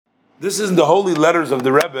This is in the Holy Letters of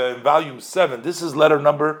the Rebbe in volume 7. This is letter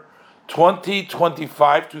number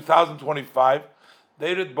 2025,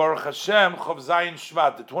 dated Baruch Hashem, Chov Zayin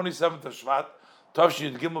Shvat, the 27th of Shvat,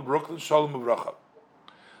 Tavshin Gimel, Brooklyn, Shalom Uvracha.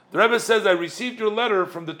 The Rebbe says, I received your letter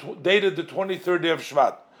from dated the 23rd day of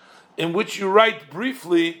Shvat, in which you write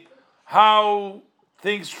briefly how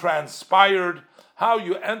things transpired, how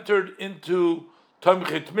you entered into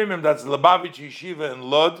Tomchei Tmimim, that's Lubavitch Yeshiva in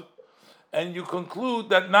Lod, and you conclude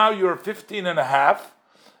that now you're 15 and a half,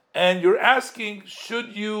 and you're asking,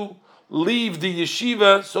 should you leave the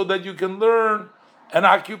yeshiva so that you can learn an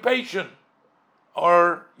occupation,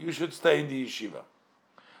 or you should stay in the yeshiva?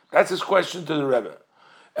 That's his question to the Rebbe.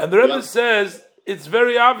 And the Rebbe says, it's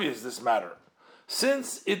very obvious, this matter.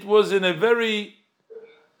 Since it was in a very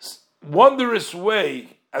wondrous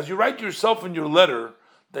way, as you write yourself in your letter,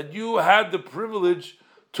 that you had the privilege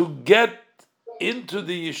to get into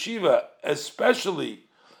the yeshiva, especially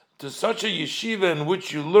to such a yeshiva in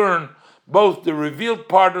which you learn both the revealed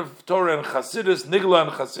part of Torah and Chassidus, Nigla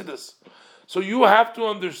and Chassidus. So you have to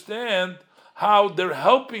understand how they're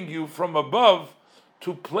helping you from above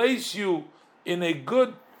to place you in a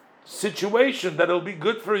good situation that'll be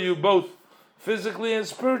good for you both physically and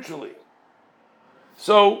spiritually.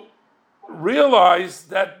 So realize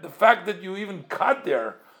that the fact that you even got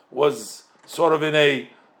there was sort of in a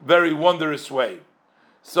very wondrous way.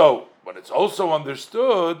 So, but it's also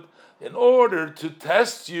understood, in order to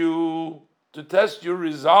test your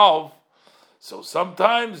resolve, so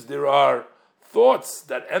sometimes there are thoughts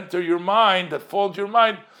that enter your mind, that fall into your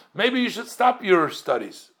mind, maybe you should stop your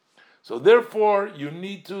studies. So therefore, you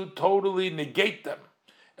need to totally negate them.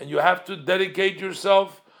 And you have to dedicate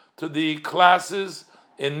yourself to the classes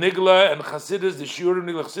in Nigla and Chassidus, the Shiurim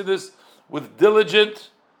Nigla Chassidus, with diligent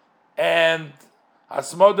and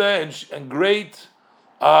Hasmoda and great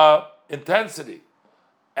intensity.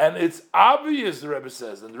 And it's obvious, the Rebbe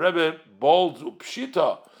says, and the Rebbe bolds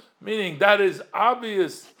upshita, meaning that is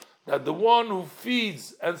obvious that the one who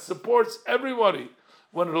feeds and supports everybody,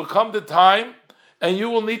 when it'll come the time and you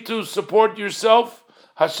will need to support yourself,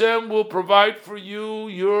 Hashem will provide for you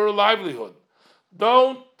your livelihood.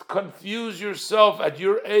 Don't confuse yourself at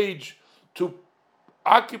your age to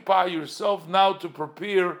occupy yourself now to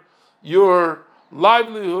prepare your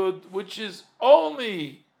livelihood, which is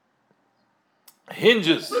only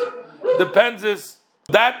depends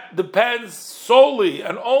solely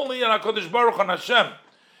and only on HaKadosh Baruch Hu, on Hashem,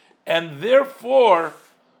 and therefore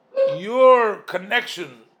your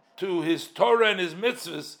connection to His Torah and His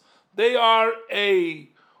mitzvahs, they are a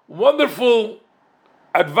wonderful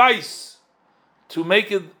advice to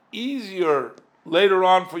make it easier later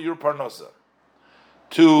on for your parnasa.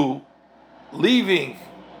 To leaving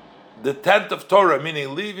the tent of Torah,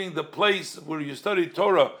 meaning leaving the place where you study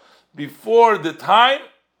Torah before the time,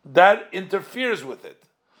 that interferes with it.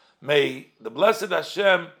 May the blessed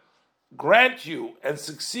Hashem grant you and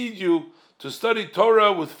succeed you to study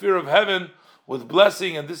Torah with fear of heaven, with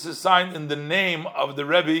blessing, and this is signed in the name of the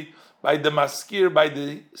Rebbe, by the maskir, by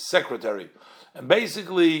the secretary. And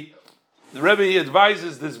basically, the Rebbe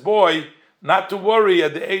advises this boy not to worry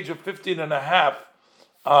at the age of 15 and a half,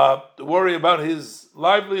 to worry about his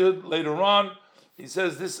livelihood later on. He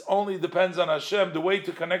says this only depends on Hashem. The way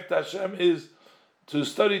to connect to Hashem is to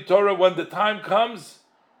study Torah. When the time comes,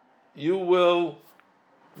 you will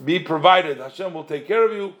be provided. Hashem will take care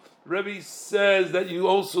of you. Rebbe says that you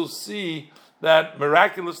also see that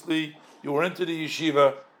miraculously you were into the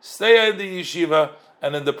yeshiva. Stay in the yeshiva,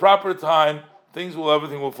 and in the proper time,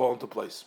 everything will fall into place.